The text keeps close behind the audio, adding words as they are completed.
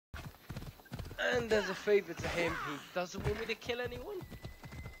And as a favour to him, he doesn't want me to kill anyone.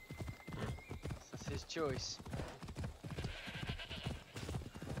 That's his choice.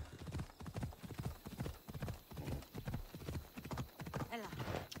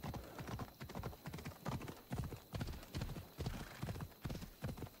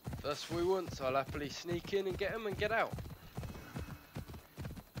 That's what we want, so I'll happily sneak in and get him and get out.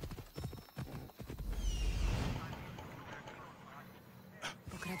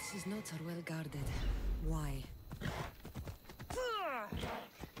 Pokratz's notes are well guarded. Why?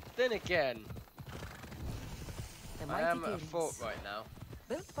 Then again, The I am at a mighty fort Kings, right now.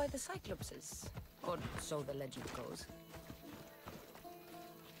 built by the Cyclopses, or so the legend goes.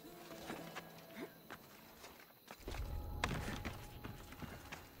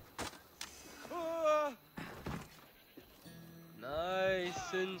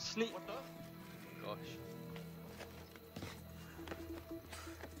 Nice and sneak. Gosh.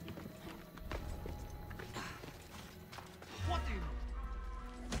 What do you...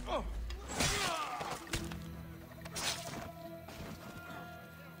 Oh!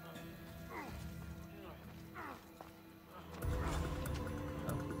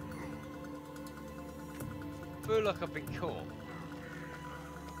 I feel like I've been caught.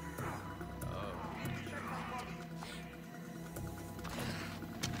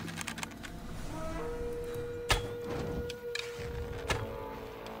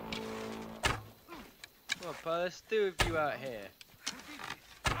 But let's do with you out here.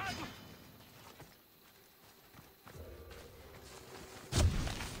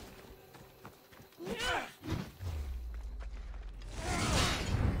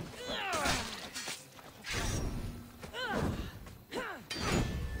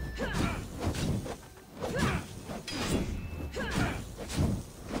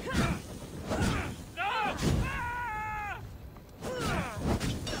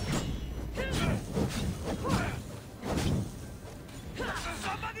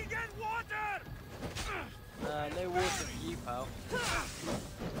 No water for you, pal.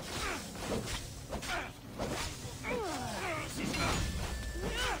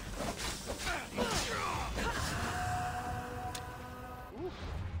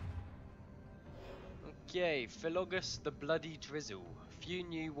 Okay, Philogus the Bloody Drizzle. Few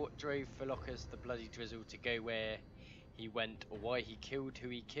knew what drove Philogus the Bloody Drizzle to go where he went or why he killed who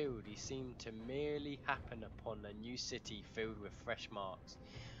he killed. He seemed to merely happen upon a new city filled with fresh marks,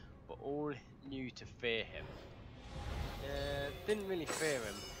 but all knew to fear him. Didn't really fear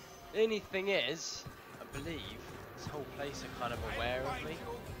him. The only thing is, I believe, this whole place are kind of aware of me.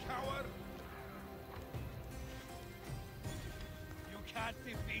 Coward! You can't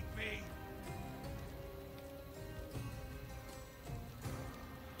defeat me!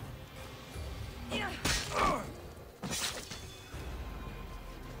 You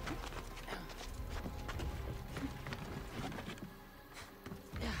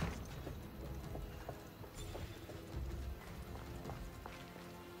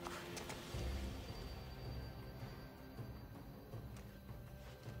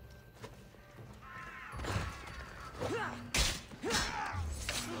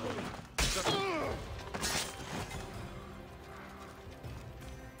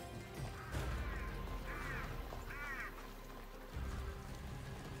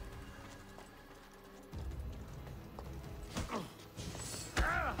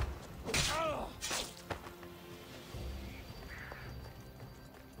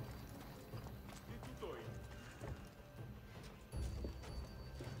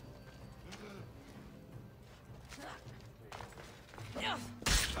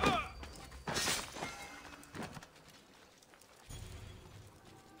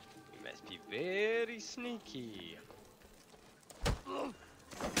must be very sneaky.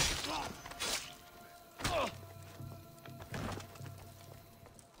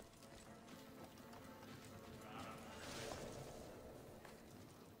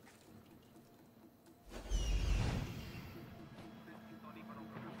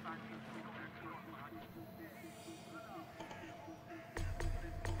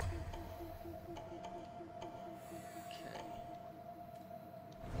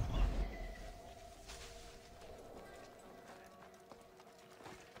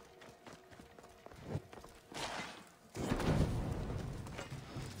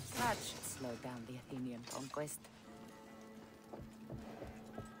 That should slow down the Athenian conquest.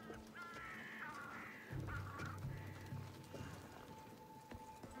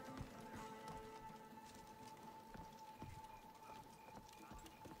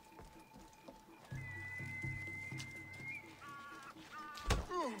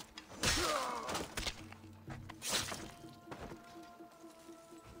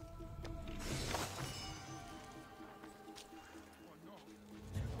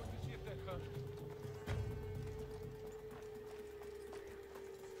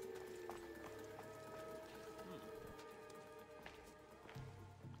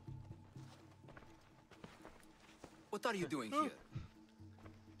 What are you doing here?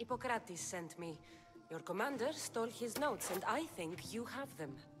 Hippocrates sent me. Your commander stole his notes, and I think you have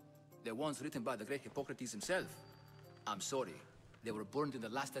them. The ones written by the great Hippocrates himself. I'm sorry. They were burned in the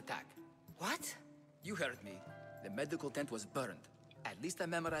last attack. What? You heard me. The medical tent was burned. At least I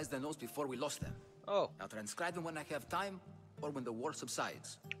memorized the notes before we lost them. Oh. I'll transcribe them when I have time, or when the war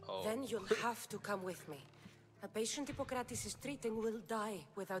subsides. Oh. Then you'll have to come with me. A patient Hippocrates is treating will die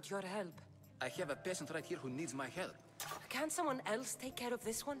without your help. I have a patient right here who needs my help. Can someone else take care of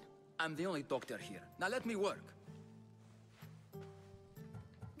this one? I'm the only doctor here. Now let me work.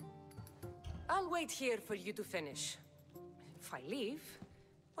 I'll wait here for you to finish. If I leave,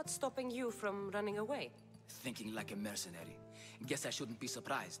 what's stopping you from running away? Thinking like a mercenary. Guess I shouldn't be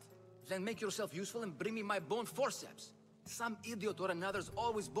surprised. Then make yourself useful and bring me my bone forceps. Some idiot or another's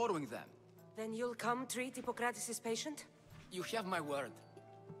always borrowing them. Then you'll come treat Hippocrates' patient? You have my word.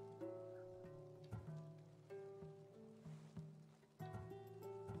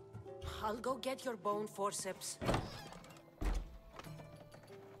 I'll go get your bone forceps.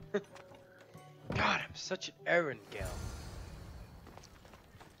 God, I'm such an errand girl.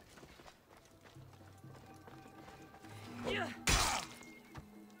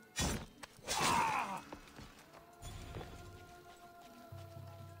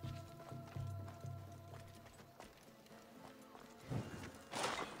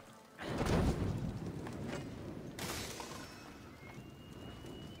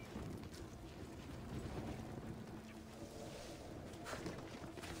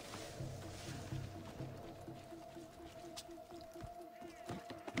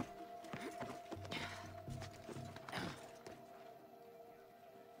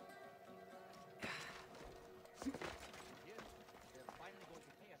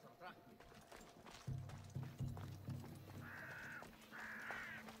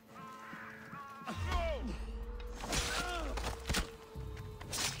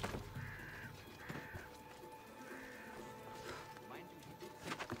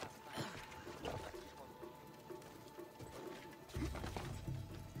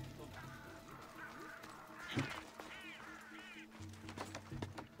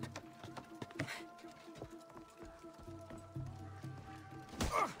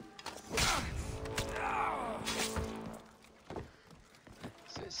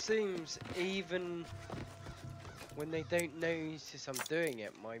 So it seems even when they don't notice I'm doing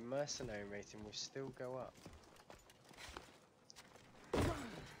it, my mercenary rating will still go up.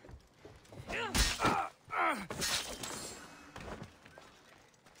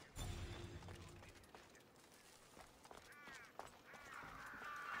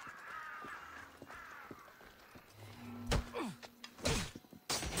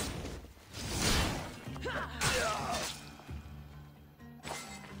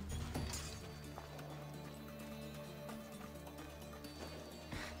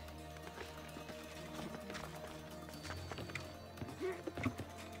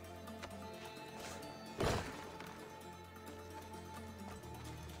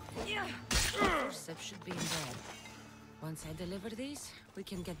 Forceps should be in there. Once I deliver these, we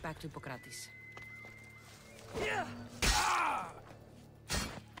can get back to Hippocrates.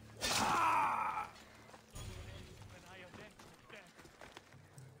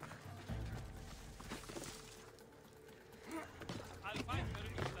 I'll fight for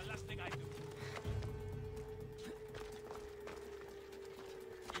you. It's the last thing I do.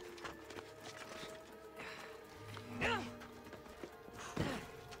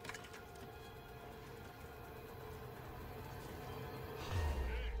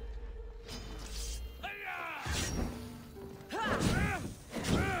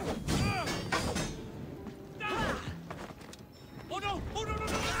 Oh no! Oh no! No!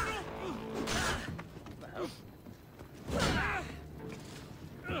 No!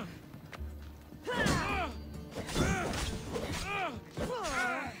 No! No!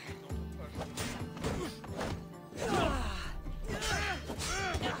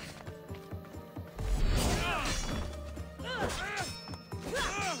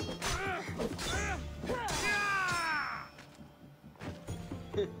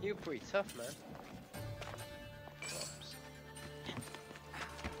 You're pretty tough, man. Oops.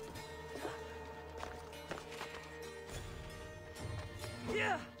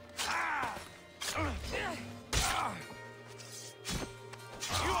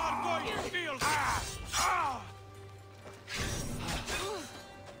 You are going to feel this!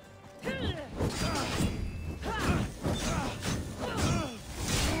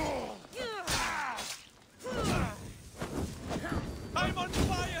 I'm on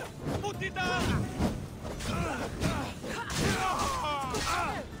fire! Put it down!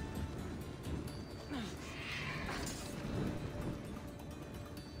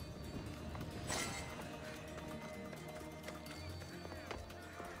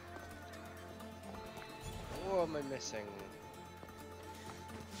 missing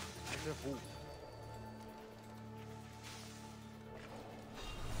the wolf.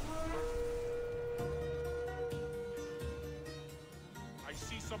 I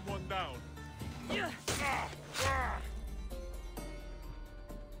see someone down. They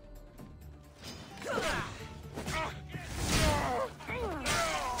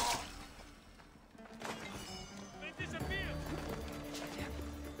disappeared.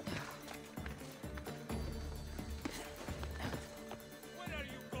 Where are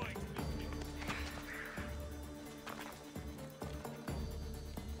you going, Mister?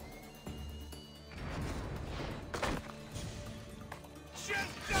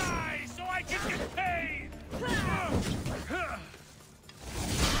 Just die so I can get paid!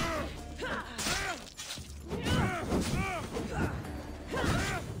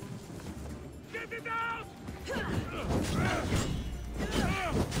 Get it out!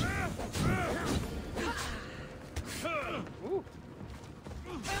 Ooh.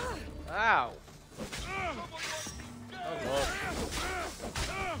 Ow. Oh Lord.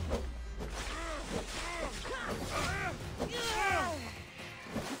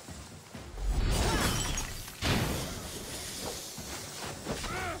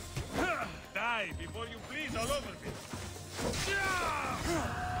 Die before you bleed all over me.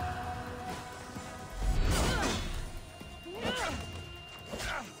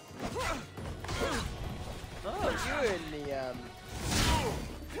 Oh, you were in the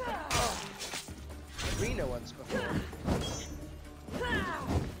arena once before.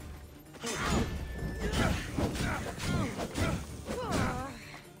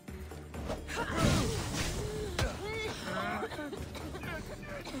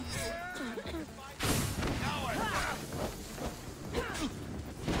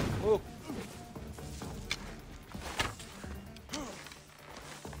 Oh.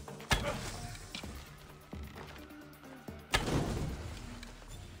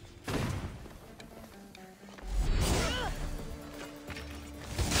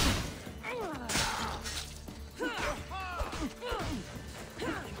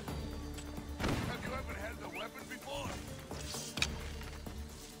 Have you ever held a weapon before?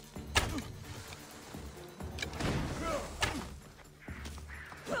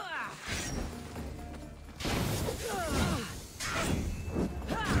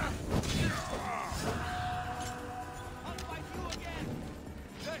 I'll fight you again.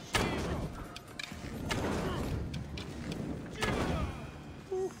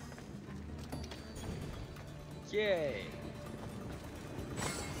 Yay.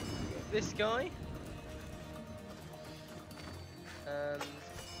 This guy. And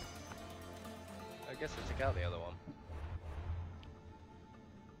I guess I took out the other one.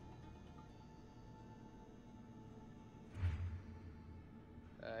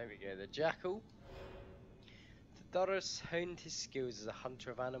 There we go, the jackal. Theodorus honed his skills as a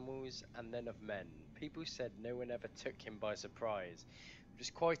hunter of animals and then of men. People said no one ever took him by surprise, which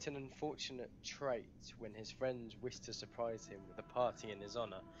is quite an unfortunate trait when his friends wished to surprise him with a party in his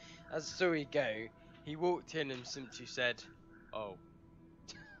honour. As the story go, he walked in and simply said, "Oh."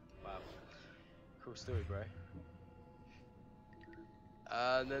 Wow. Cool story, bro.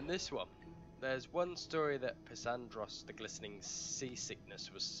 And then this one. There's one story that Kassandra, the glistening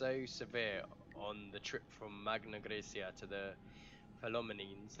seasickness, was so severe on the trip from Magna Graecia to the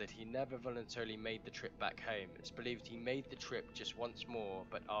Philomenes that he never voluntarily made the trip back home. It's believed he made the trip just once more,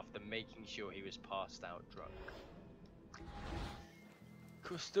 but after making sure he was passed out drunk.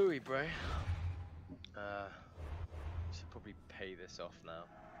 Cool story, bro. Should probably pay this off now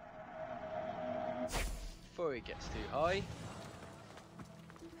before he gets too high.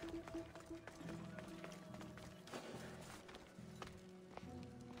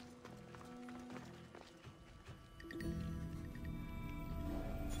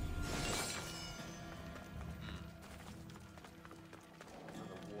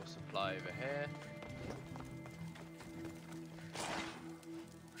 Supply over here.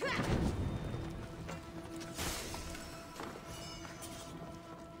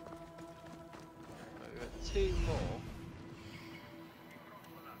 We've got two more.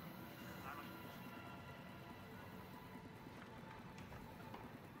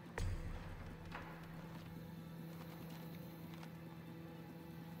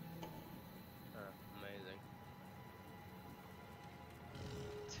 Amazing.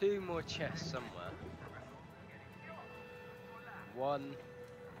 Two more chests somewhere. One.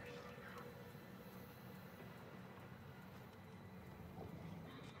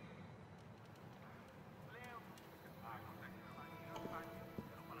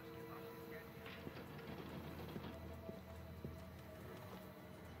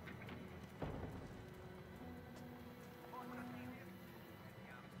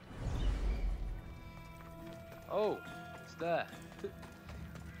 Oh, it's there.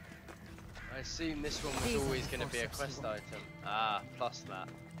 I assume this one was These are always the going to be a forceps you quest want. item. Ah, plus that.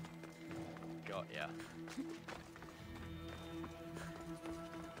 Got ya.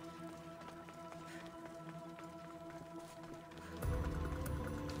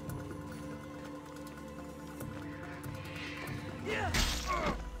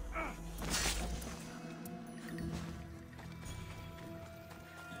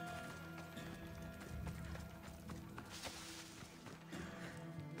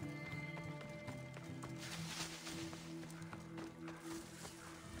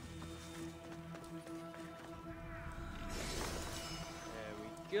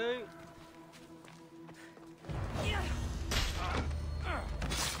 There we go.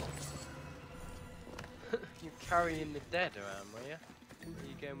 You're carrying the dead around, were you? Where are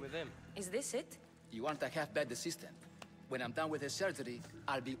you going with him? Is this it? You aren't a half-bad assistant. When I'm done with his surgery,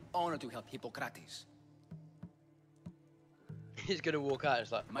 I'll be honored to help Hippocrates. He's gonna walk out.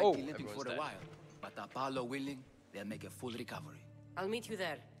 It's like, Might oh, be limping everyone's for dead. a while, but Apollo willing, they'll make a full recovery. I'll meet you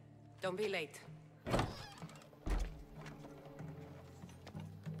there. Don't be late.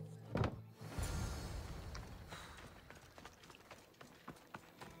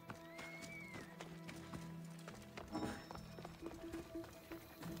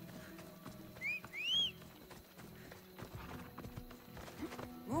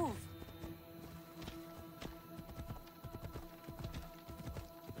 Move.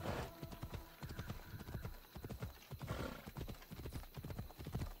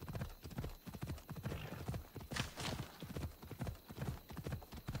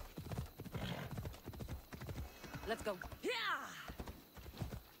 Let's go. Yeah!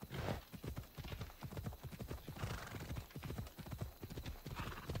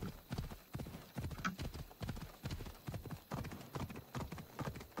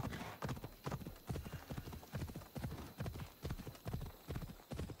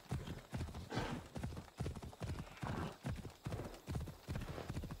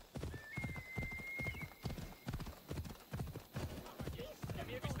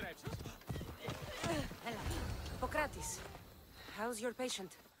 Hello. Hippocrates, how's your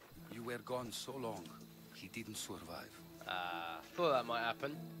patient? You were gone so long, he didn't survive. Thought that might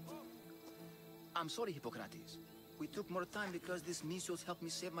happen. I'm sorry, Hippocrates. We took more time because this measles helped me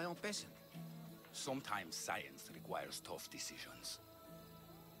save my own patient. Sometimes science requires tough decisions.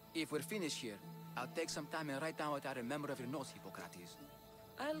 If we're finished here, I'll take some time and write down what I remember of your notes, Hippocrates.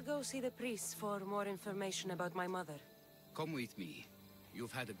 I'll go see the priest for more information about my mother. Come with me.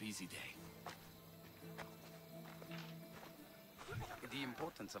 You've had a busy day. The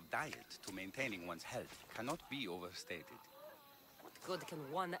importance of diet to maintaining one's health cannot be overstated. What good can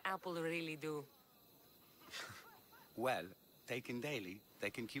one apple really do? Well, taken daily, they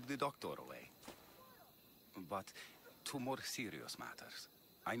can keep the doctor away. But to more serious matters,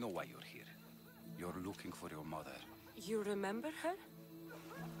 I know why you're here. You're looking for your mother. You remember her?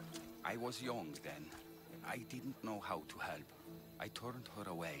 I was young then. I didn't know how to help. I turned her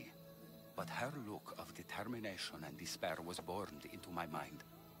away. But her look of determination and despair was burned into my mind.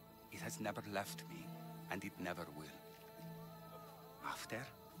 It has never left me, and it never will. After,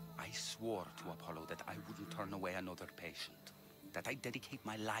 I swore to Apollo that I wouldn't turn away another patient, that I'd dedicate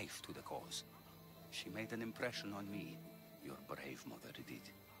my life to the cause. She made an impression on me. Your brave mother did.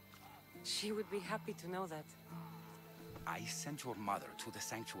 She would be happy to know that. I sent your mother to the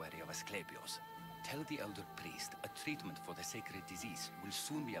sanctuary of Asclepios. Tell the elder priest a treatment for the sacred disease will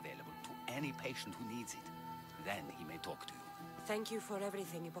soon be available to any patient who needs it. Then he may talk to you. Thank you for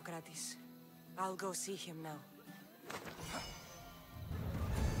everything, Hippocrates. I'll go see him now.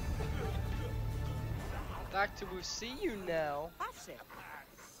 Doctor will see you now. Passe.